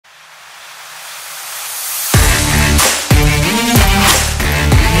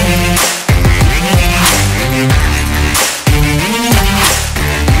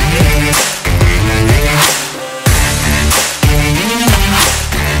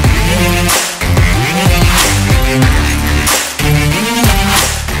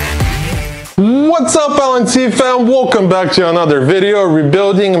LNC fam, welcome back to another video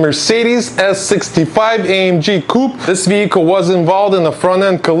rebuilding a Mercedes S65 AMG Coupe. This vehicle was involved in a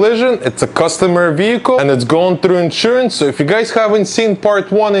front-end collision. It's a customer vehicle and it's going through insurance. So if you guys haven't seen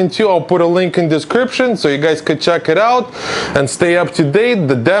part 1 and 2, I'll put a link in description so you guys could check it out and stay up to date,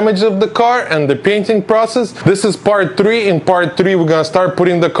 the damage of the car and the painting process. This is part 3. In part 3, we're gonna start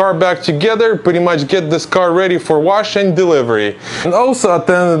putting the car back together, pretty much get this car ready for wash and delivery. And also at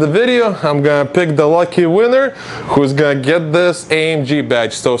the end of the video, I'm gonna pick the lucky winner who's gonna get this AMG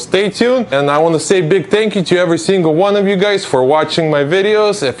badge. So stay tuned, and I want to say big thank you to every single one of you guys for watching my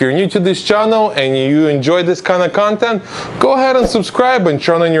videos. If you're new to this channel and you enjoy this kind of content, go ahead and subscribe and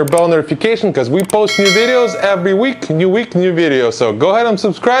turn on your bell notification because we post new videos every week, new video. So go ahead and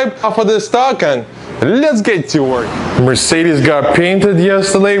subscribe. Off of this talk and let's get to work. Mercedes got painted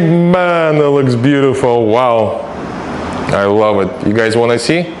yesterday. Man, it looks beautiful. Wow, I love it. You guys want to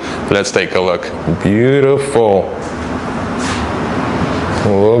see? Let's take a look. Beautiful.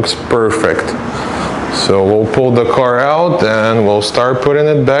 Looks perfect. So we'll pull the car out and we'll start putting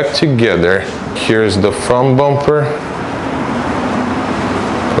it back together. Here's the front bumper.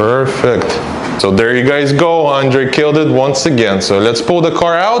 Perfect. So there you guys go. Andre killed it once again. So let's pull the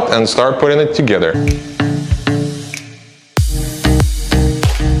car out and start putting it together.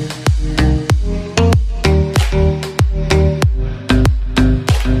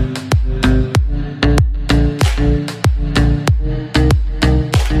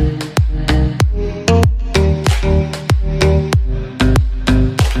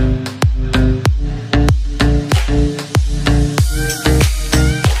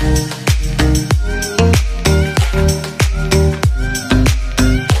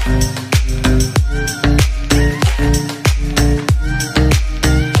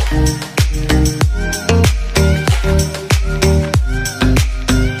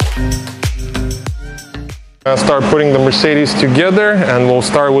 I'll start putting the Mercedes together and we'll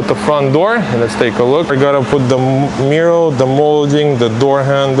start with the front door. Let's take a look. I gotta put the mirror, the molding, the door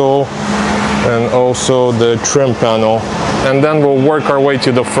handle, and also the trim panel. And then we'll work our way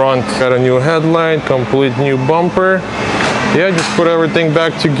to the front. Got a new headlight, complete new bumper. Yeah, just put everything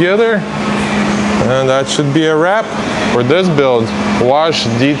back together. And that should be a wrap for this build. Wash,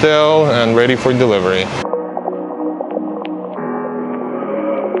 detail, and ready for delivery.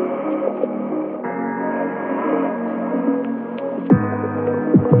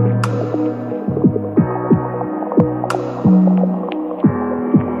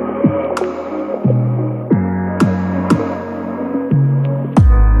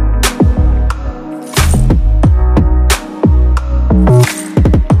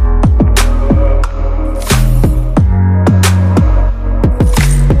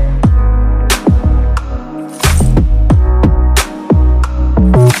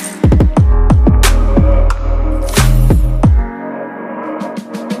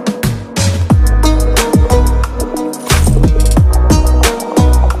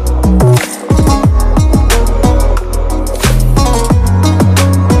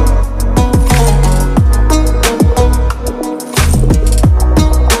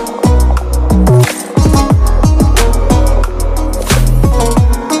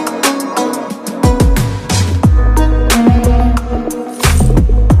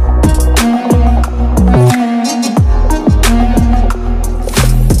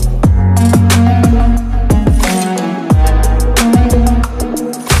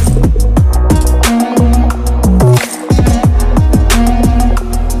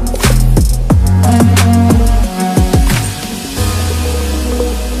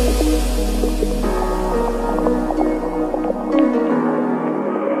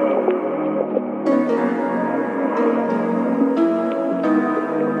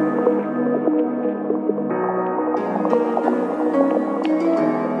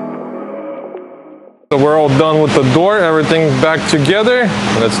 So we're all done with the door, everything's back together.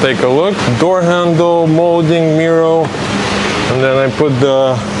 Let's take a look. Door handle, molding, mirror, and then I put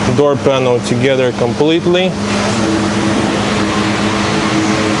the door panel together completely.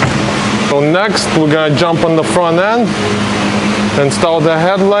 So next we're gonna jump on the front end, install the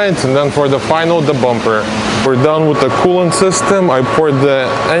headlights, and then for the final, the bumper. We're done with the coolant system. I poured the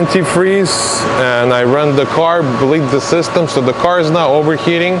antifreeze and I ran the car, bleed the system so the car is not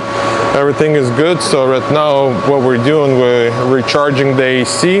overheating. Everything is good. So right now what we're doing, we're recharging the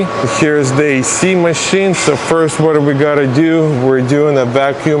AC. Here's the AC machine. So first what we gotta do, we're doing a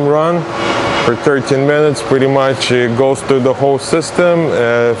vacuum run. for 13 minutes. Pretty much it goes through the whole system.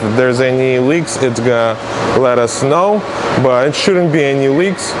 If there's any leaks, it's gonna let us know, but it shouldn't be any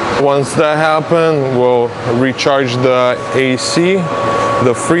leaks. Once that happens, we'll recharge the AC,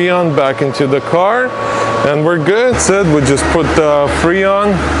 the Freon, back into the car, And we're good. That's it. We just put the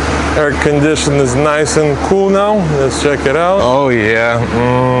Freon. Air condition is nice and cool now. Let's check it out. Oh yeah,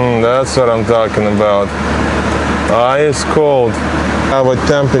 that's what I'm talking about. Ice cold. I have a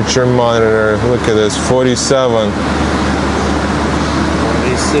temperature monitor. Look at this, 47.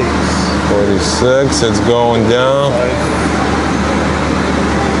 46. It's going down.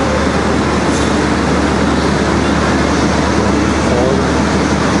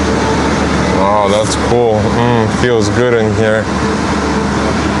 Oh, that's cool. Feels good in here.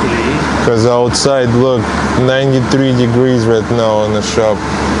 Because outside, look, 93 degrees right now in the shop.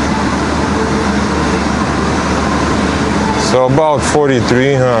 So about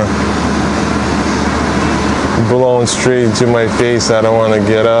 43, huh? Blowing straight to my face. I don't want to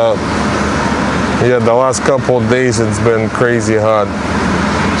get up. Yeah, the last couple of days it's been crazy hot.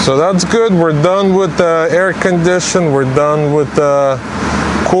 So that's good. We're done with the air condition. We're done with the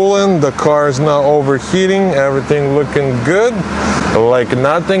cooling. The car is not overheating. Everything looking good. Like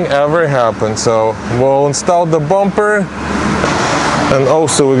nothing ever happened. So we'll install the bumper. And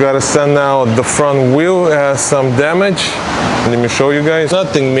also we gotta send out the front wheel. It has some damage. Let me show you guys.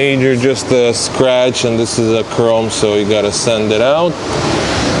 Nothing major, just a scratch, and this is a chrome, so you gotta send it out.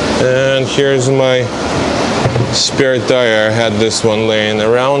 And here's my spare tire. I had this one laying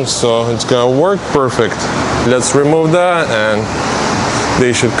around, so it's gonna work perfect. Let's remove that, and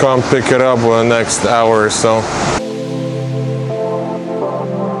they should come pick it up in the next hour or so.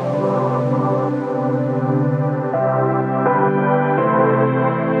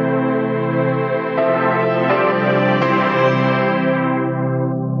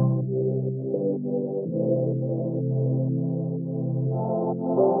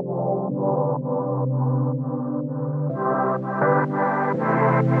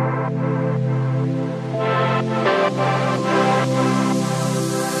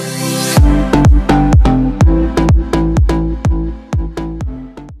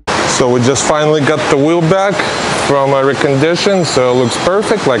 So we just finally got the wheel back from a recondition, so it looks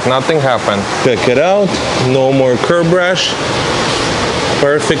perfect, like nothing happened. Pick it out, no more curb rash.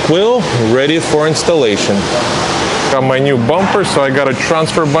 Perfect wheel, ready for installation. Got my new bumper, so I gotta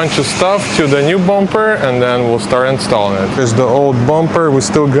transfer a bunch of stuff to the new bumper, and then we'll start installing it. Here's the old bumper. We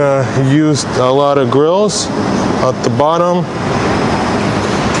still gonna use a lot of grills at the bottom.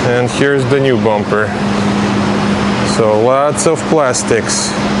 And here's the new bumper. So lots of plastics.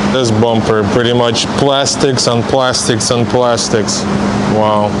 This bumper, pretty much plastics on plastics on plastics.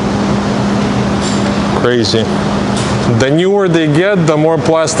 Wow. Crazy. The newer they get, the more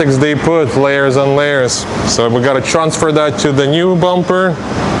plastics they put, layers on layers. So we gotta transfer that to the new bumper.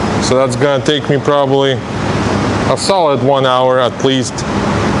 So that's gonna take me probably a solid 1 hour at least.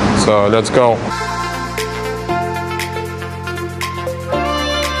 So let's go.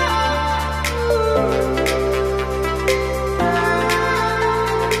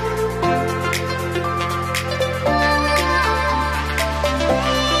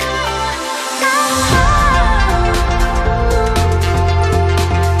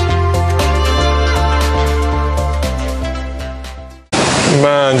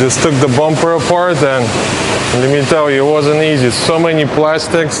 Man, just took the bumper apart, and let me tell you, it wasn't easy. So many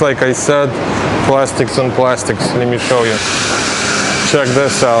plastics, like I said, plastics on plastics. Let me show you. Check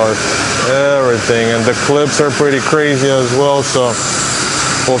this out. Everything, and the clips are pretty crazy as well, so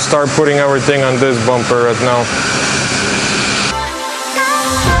we'll start putting everything on this bumper right now.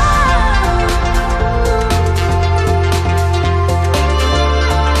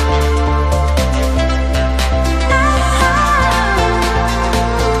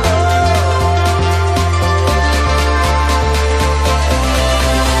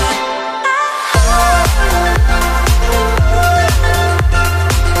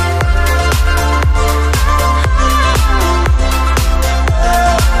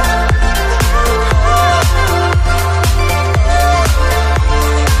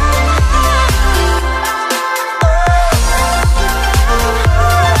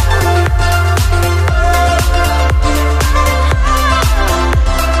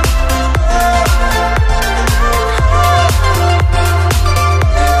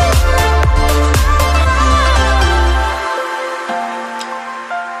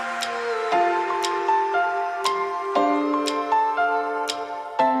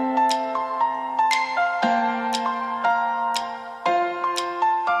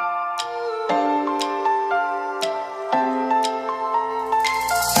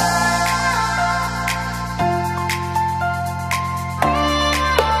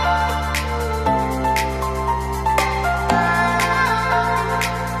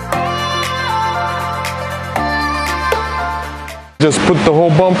 Just put the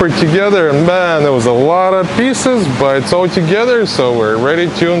whole bumper together, and man, there was a lot of pieces, but it's all together, so we're ready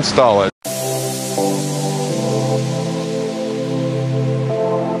to install it.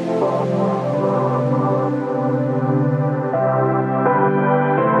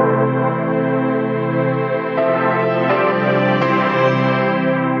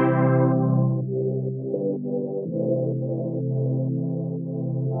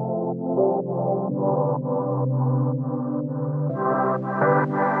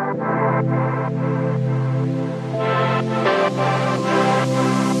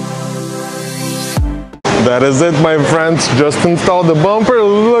 That is it, my friends. Just installed the bumper,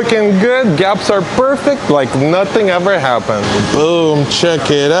 looking good. Gaps are perfect, like nothing ever happened. Boom,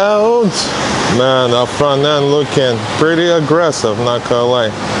 check it out. Man, the front end looking pretty aggressive, not gonna lie.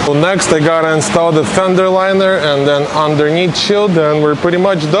 Well, next I gotta install the fender liner and then underneath shield, and we're pretty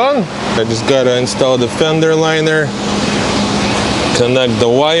much done. I just gotta install the fender liner, connect the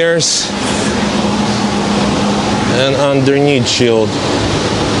wires, and underneath shield.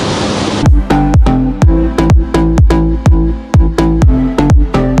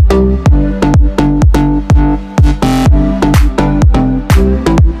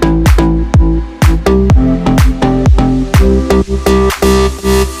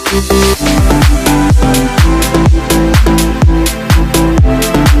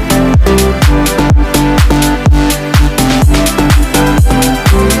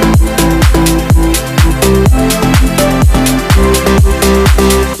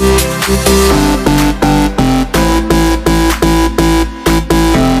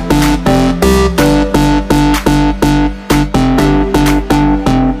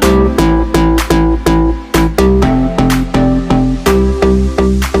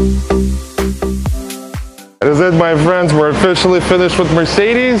 That is it, my friends. We're officially finished with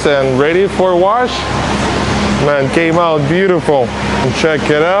Mercedes and ready for wash. Man, came out beautiful. And check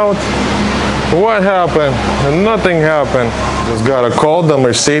it out. What happened? Nothing happened. Just got a call. The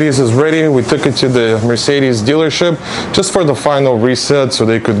Mercedes is ready. We took it to the Mercedes dealership just for the final reset so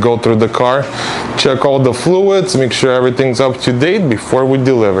they could go through the car, check all the fluids, make sure everything's up to date before we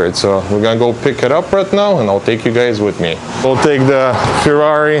deliver it. So we're gonna go pick it up right now and I'll take you guys with me. We'll take the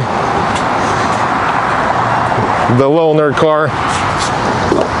Ferrari, the loaner car.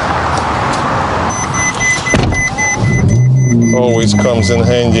 Always comes in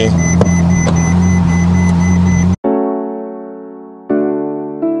handy.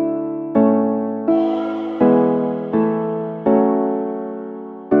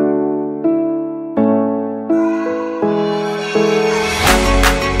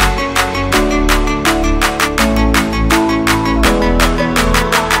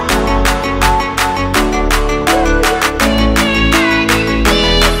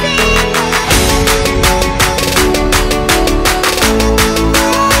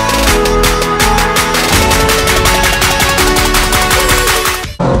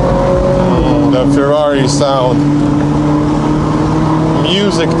 Ferrari sound,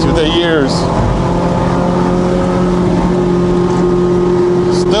 music to the ears.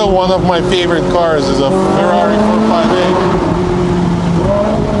 Still one of my favorite cars is a Ferrari 458.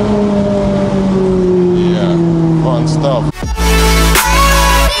 Yeah, fun stuff.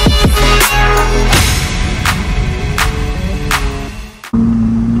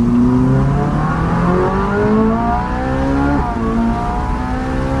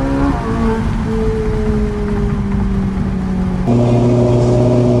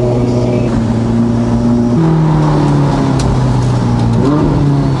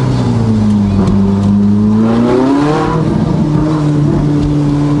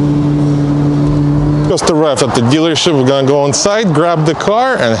 Just arrived at the dealership. We're gonna go inside, grab the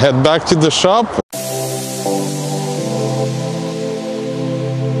car, and head back to the shop.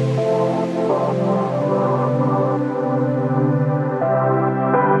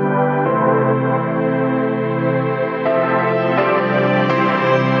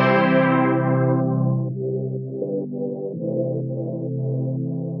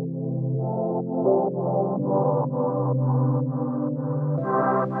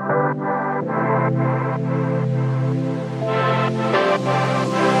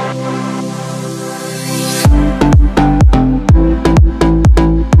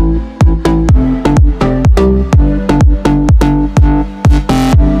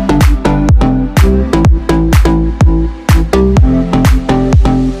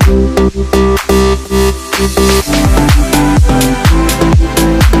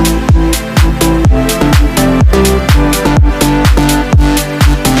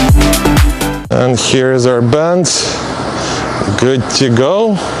 And here's our band, good to go,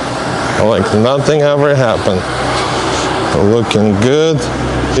 like nothing ever happened. looking good.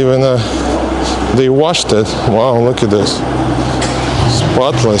 Even they washed it. Wow, look at this,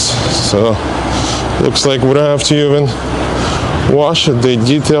 spotless. So looks like we don't have to even wash it. They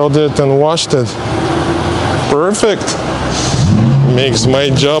detailed it and washed it. Perfect. Makes my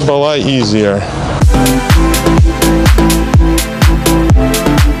job a lot easier.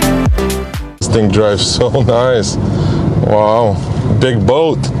 This thing drives so nice. Wow, big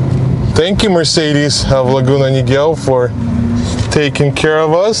boat. Thank you, Mercedes of Laguna Niguel, for taking care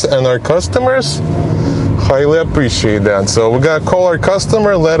of us and our customers. Highly appreciate that. So we gotta call our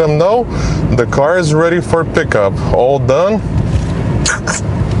customer, let them know the car is ready for pickup. All done.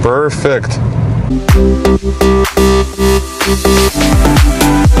 Perfect.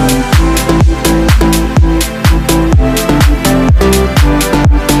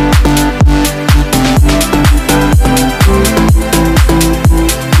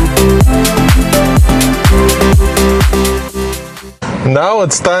 Now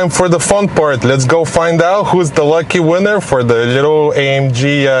it's time for the fun part. Let's go find out who's the lucky winner for the little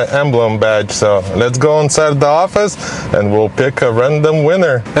AMG emblem badge. So let's go inside the office and we'll pick a random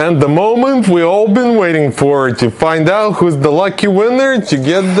winner. And the moment we all been waiting for, to find out who's the lucky winner to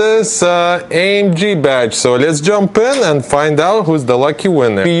get this AMG badge. So let's jump in and find out who's the lucky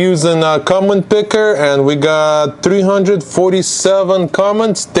winner. We're using a comment picker and we got 347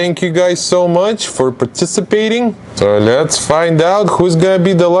 comments. Thank you guys so much for participating. So let's find out who's gonna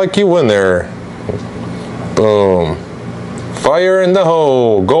be the lucky winner. Boom. Fire in the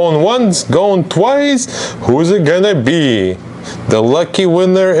hole. Going once, going twice. Who's it gonna be? The lucky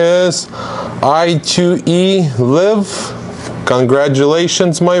winner is I2E Live.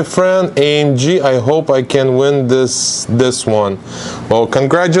 Congratulations, my friend. AMG, I hope I can win this one. Well,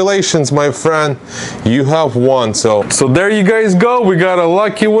 congratulations, my friend. You have won. So there you guys go. We got a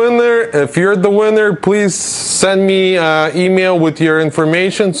lucky winner. If you're the winner, please send me an email with your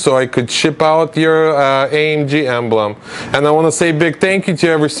information so I could ship out your AMG emblem. And I want to say big thank you to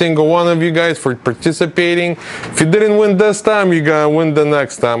every single one of you guys for participating. If you didn't win this time, you're gonna win the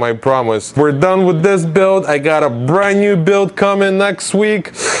next time, I promise. We're done with this build. I got a brand new build coming next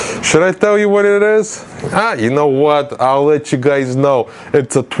week. Should I tell you what it is? You know what? I'll let you guys know.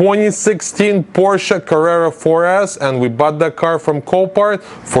 It's a 2016 Porsche Carrera 4S, and we bought that car from Copart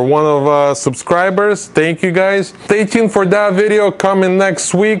for one of our subscribers. Thank you guys. Stay tuned for that video coming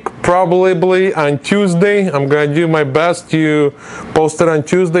next week, probably on Tuesday. I'm gonna do my best to post it on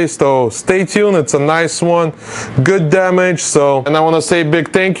Tuesday, so stay tuned. It's a nice one, good damage. And I want to say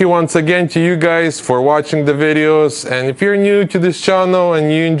big thank you once again to you guys for watching the videos. And if you're new to this channel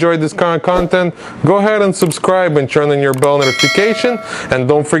and you enjoy this kind of content, go ahead and subscribe and turn on your bell notification. And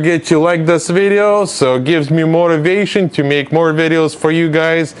don't forget to like this video, so it gives me motivation to make more videos for you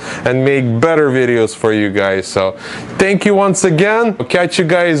guys and make better videos for you guys. So thank you once again. I'll catch you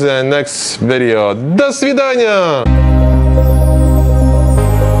guys in the next video. До свидания!